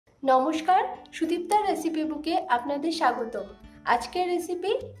নমস্কার, সুদীপ্তার রেসিপি বুকে আপনাদের স্বাগতম। আজকের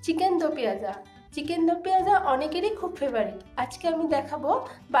রেসিপি চিকেন দোপিয়াজা। চিকেন দোপিয়াজা অনেকেরই খুব ফেভারিট। আজকে আমি দেখাবো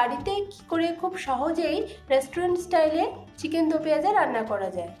বাড়িতে কী করে খুব সহজেই রেস্টুরেন্ট স্টাইলে চিকেন দোপিয়াজা রান্না করা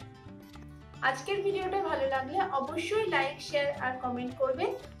যায়। আজকের ভিডিওটা ভালো লাগলে অবশ্যই লাইক, শেয়ার আর কমেন্ট করবেন।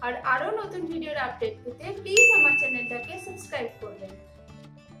 আর আরও নতুন ভিডিওর আপডেট পেতে প্লিজ আমার চ্যানেলটাকে সাবস্ক্রাইব করবেন।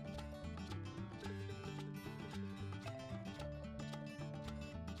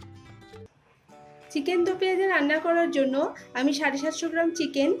 চিকেন দোপিয়াজা রান্না করার জন্য আমি 750 গ্রাম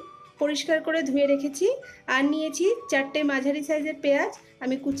চিকেন পরিষ্কার করে ধুয়ে রেখেছি। আর নিয়েছি 4টে মাঝারি সাইজের পেঁয়াজ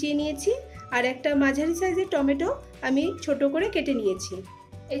আমি কুচিয়ে নিয়েছি, আর একটা মাঝারি সাইজের টমেটো আমি ছোট করে কেটে নিয়েছি।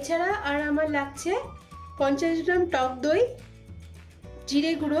 এছাড়া আর আমার লাগছে 50 গ্রাম টক দই,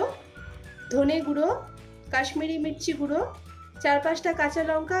 জিরে গুঁড়ো, ধনে গুঁড়ো, কাশ্মীরি মির্চি গুঁড়ো, 4-5টা কাঁচা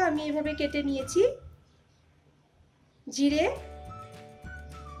লঙ্কা আমি এভাবে কেটে নিয়েছি, জিরে,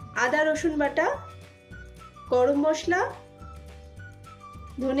 আদা রসুন বাটা, গরম মশলা,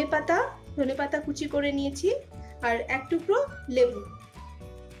 ধনে পাতা কুচি করে নিয়েছি, আর এক টুকরো লেবু।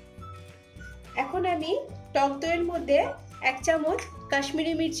 এখন আমি টক দইয়ের মধ্যে 1 চামচ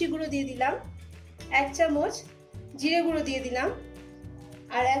কাশ্মীরি মির্চি গুঁড়ো দিয়ে দিলাম, 1 চামচ জিরে গুঁড়ো দিয়ে দিলাম,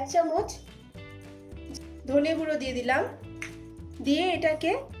 আর 1 চামচ ধনে গুঁড়ো দিয়ে দিলাম। দিয়ে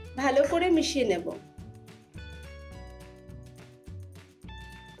এটাকে ভালো করে মিশিয়ে নেব।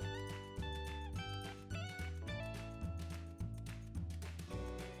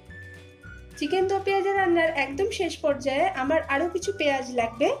 চিকেন দোপিয়াজা রান্নার একদম শেষ পর্যায়ে আমার আরও কিছু পেঁয়াজ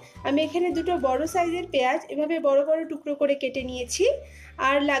লাগবে। আমি এখানে দুটো বড় সাইজের পেঁয়াজ এভাবে বড় বড় টুকরো করে কেটে নিয়েছি।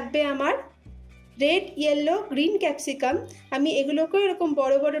 আর লাগবে আমার রেড, ইয়েলো, গ্রিন ক্যাপসিকাম। আমি এগুলোকেও এরকম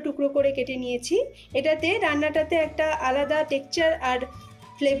বড় বড় টুকরো করে কেটে নিয়েছি। এটাতে রান্নাটাতে একটা আলাদা টেক্সচার আর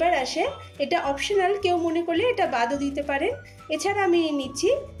ফ্লেভার আসে। এটা অপশনাল, কেউ মনে করলে এটা বাদও দিতে পারেন। এছাড়া আমি নিচ্ছি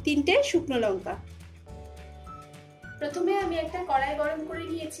 3টে শুকনো লঙ্কা। প্রথমে আমি একটা কড়াই গরম করে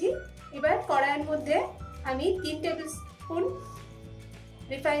নিয়েছি। এবার কড়াইয়ের মধ্যে আমি 3 টেবিল স্পুন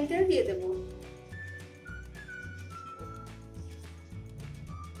রিফাইন তেল দিয়ে দেব।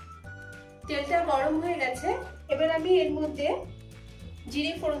 তেলটা গরম হয়ে গেছে। এবার আমি এর মধ্যে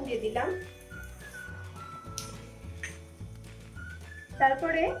জিরে ফোড়ন দিয়ে দিলাম।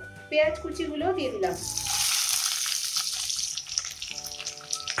 তারপরে পেঁয়াজ কুচিগুলো দিয়ে দিলাম।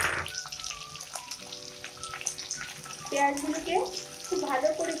 পেঁয়াজগুলোকে খুব ভালো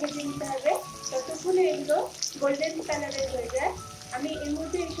করে ভেজে নিতে হবে, ততক্ষণে এগুলো গোল্ডেন কালারের হয়ে যায়। আমি এর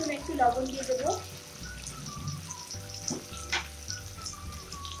মধ্যে একটু লবণ দিয়ে দেবো।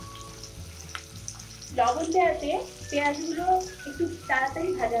 লবণ দেওয়াতে পেঁয়াজগুলো একটু তাড়াতাড়ি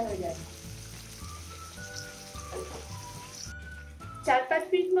ভাজা হয়ে যায়। 4-5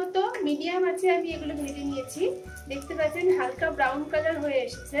 মিনিট মতো মিডিয়াম আছে আমি এগুলো ভেজে নিয়েছি। দেখতে পাচ্ছেন হালকা ব্রাউন কালার হয়ে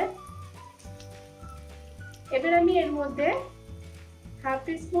এসেছে। এবার আমি এর মধ্যে 1/2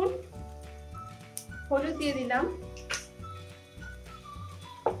 টিস্পুন হলুদ দিয়ে দিলাম।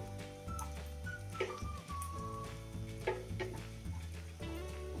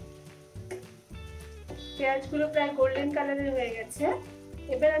 পেঁয়াজগুলো প্রায় গোল্ডেন কালারের হয়ে গেছে।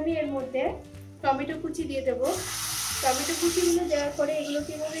 এবার আমি এর মধ্যে টমেটো কুচি দিয়ে দেবো। টমেটো কুচিগুলো দেওয়ার পরে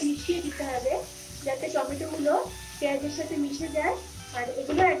এগুলোকে এভাবে মিশিয়ে দিতে হবে, যাতে টমেটোগুলো পেঁয়াজের সাথে মিশে যায় আর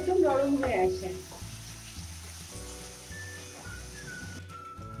এগুলো একদম নরম হয়ে আসে।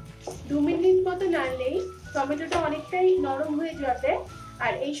 2 মিনিট মতো নাড়লেই টমেটোটা অনেকটাই নরম হয়ে যাবে।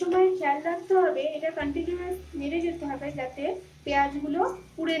 আর এই সময় খেয়াল রাখতে হবে, এটা কন্টিনিউয়াস নেড়ে যেতে হবে যাতে পেঁয়াজগুলো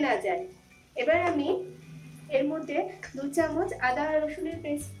পুড়ে না যায়। এবার আমি এর মধ্যে 2 চামচ আদা রসুনের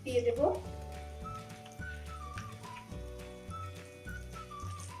পেস্ট দিয়ে দেব।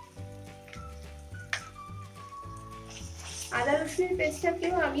 আদা রসুনের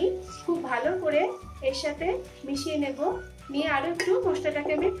পেস্টটাকেও আমি খুব ভালো করে এর সাথে মিশিয়ে নেব। নিয়ে আরো একটু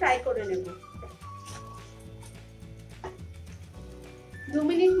মশলাটাকে আমি ফ্রাই করে নেব। 2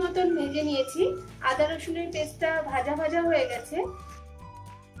 মিনিট মতন ভেজে নিয়েছি। আদা রসুনের পেস্টটা ভাজা ভাজা হয়ে গেছে।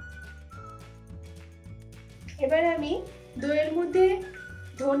 এবার আমি দইয়ের মধ্যে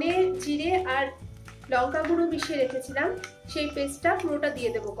ধনে, জিরে আর লঙ্কা গুঁড়ো মিশিয়ে রেখেছিলাম, সেই পেস্টটা পুরোটা দিয়ে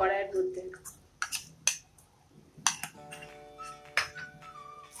দেবো কড়াইয়ের মধ্যে।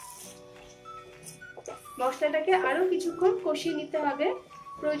 মশলাটাকে আরো কিছুক্ষণ কষিয়ে নিতে হবে।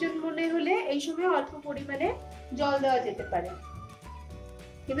 প্রয়োজন মনে হলে এই সময় অল্প পরিমাণে জল দেওয়া যেতে পারে,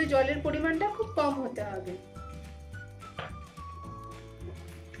 কিন্তু জলের পরিমাণটা খুব কম হতে হবে।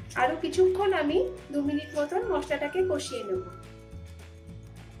 আরো কিছুক্ষণ আমি 2 মিনিট মতন মশলাটাকে কষিয়ে নেব।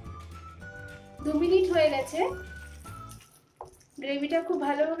 2 মিনিট হয়ে গেছে। গ্রেভিটা খুব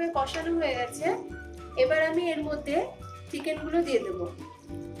ভালোভাবে কষানো হয়ে গেছে। এবার আমি এর মধ্যে চিকেনগুলো দিয়ে দেবো।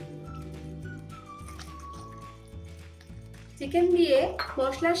 চিকেন দিয়ে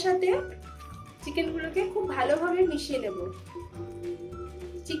মশলার সাথে চিকেনগুলোকে খুব ভালোভাবে মিশিয়ে নেব।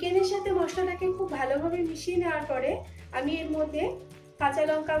 চিকেনের সাথে মশলাটাকে খুব ভালোভাবে মিশিয়ে নেওয়ার পরে আমি এর মধ্যে কাঁচা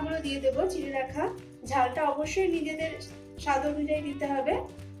লঙ্কাগুলো দিয়ে দেবো চিড়ে রাখা। ঝালটা অবশ্যই নিজেদের স্বাদ অনুযায়ী দিতে হবে।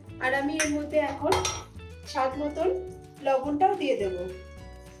 আর আমি এর মধ্যে এখন স্বাদ মতন লবণটাও দিয়ে দেব।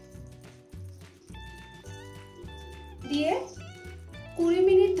 দিয়ে 20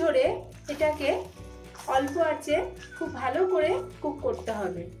 মিনিট ধরে এটাকে অল্প আঁচে খুব ভালো করে কুক করতে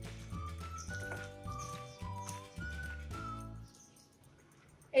হবে।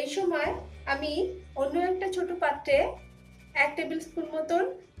 এই সময় আমি অন্য একটা ছোট পাত্রে 1 টেবিল স্পুন মতন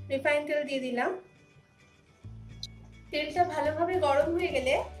রিফাইন তেল দিয়ে দিলাম। তেলটা ভালোভাবে গরম হয়ে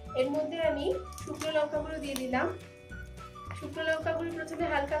গেলে এর মধ্যে আমি শুকনো লঙ্কাগুলো দিয়ে দিলাম। শুকনো লঙ্কাগুলো প্রথমে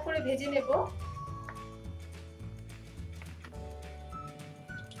হালকা করে ভেজে নেব।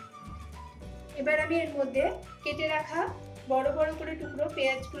 এবার আমি এর মধ্যে কেটে রাখা বড় বড় করে টুকরো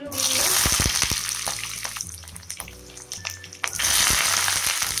পেঁয়াজগুলো দিয়ে দিলাম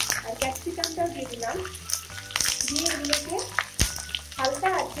আর ক্যাপসিকামটাও দিয়ে দিলাম। দিয়ে এগুলোকে হালকা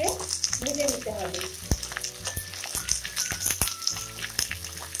আঁচে ভেজে নিতে হবে।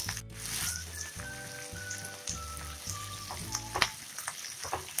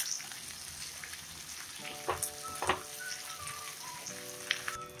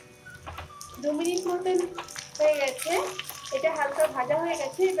 দু মিনিট মতন হয়ে গেছে, এটা হালকা ভাজা হয়ে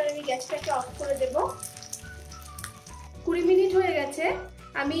গেছে। এবার আমি গ্যাসটাকে অফ করে দেব। 20 মিনিট হয়ে গেছে।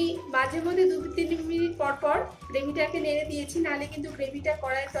 আমি মাঝে মধ্যে 2-3 মিনিট পর পর গ্রেভিটাকে নেড়ে দিয়েছি, নাহলে কিন্তু গ্রেভিটা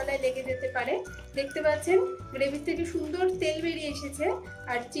কড়াইয়ের তলায় লেগে যেতে পারে। দেখতে পাচ্ছেন গ্রেভি থেকে সুন্দর তেল বেরিয়ে এসেছে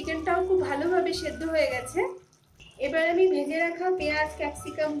আর চিকেনটাও খুব ভালোভাবে সেদ্ধ হয়ে গেছে। এবার আমি ভেজে রাখা পেঁয়াজ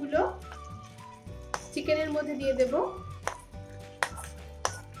ক্যাপসিকামগুলো চিকেনের মধ্যে দিয়ে দেব।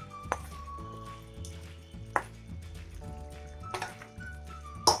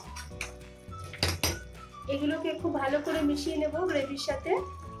 এগুলোকে খুব ভালো করে মিশিয়ে নেব গ্রেভির সাথে।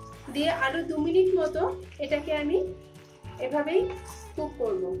 দিয়ে আরো 2 মিনিট মতো এটাকে আমি এভাবেই কুক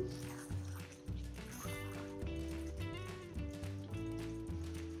করব।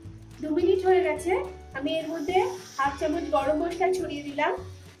 2 মিনিট হয়ে গেছে। আমি এর মধ্যে 1/2 চামচ গরম মশলা ছড়িয়ে দিলাম,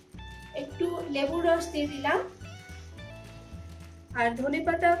 একটু লেবুর রস দিয়ে দিলাম আর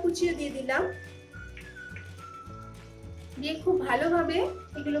ধনেপাতা কুচিয়ে দিয়ে দিলাম। দিয়ে খুব ভালোভাবে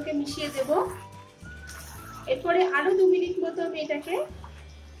এগুলোকে মিশিয়ে দেব। এরপরে আরো 2 মিনিট মতো আমি এটাকে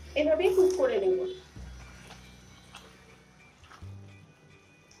এভাবেই কুক করে নেব।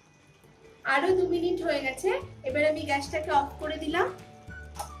 আরো 2 মিনিট হয়ে গেছে। এবার আমি গ্যাসটাকে অফ করে দিলাম।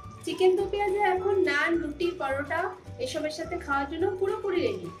 চিকেন দো পেঁয়াজা এখন নান, রুটি, পরোটা এসবের সাথে খাওয়ার জন্য পুরোপুরি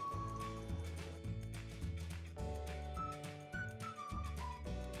রেডি।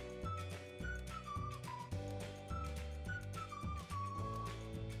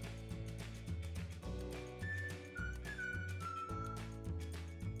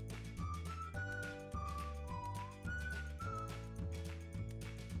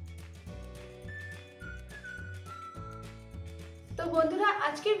 তো বন্ধুরা,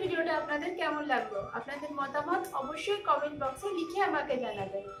 আজকের ভিডিওটা আপনাদের কেমন লাগলো? আপনাদের মতামত অবশ্যই কমেন্ট বক্সে লিখে আমাকে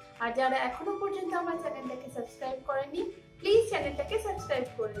জানাবেন। আর যারা এখনো পর্যন্ত আমার চ্যানেলটাকে সাবস্ক্রাইব করেননি, প্লিজ চ্যানেলটাকে সাবস্ক্রাইব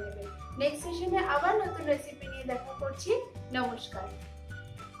করে নেবেন। নেক্সট সেশনে আবার নতুন রেসিপি নিয়ে দেখা করছি। নমস্কার।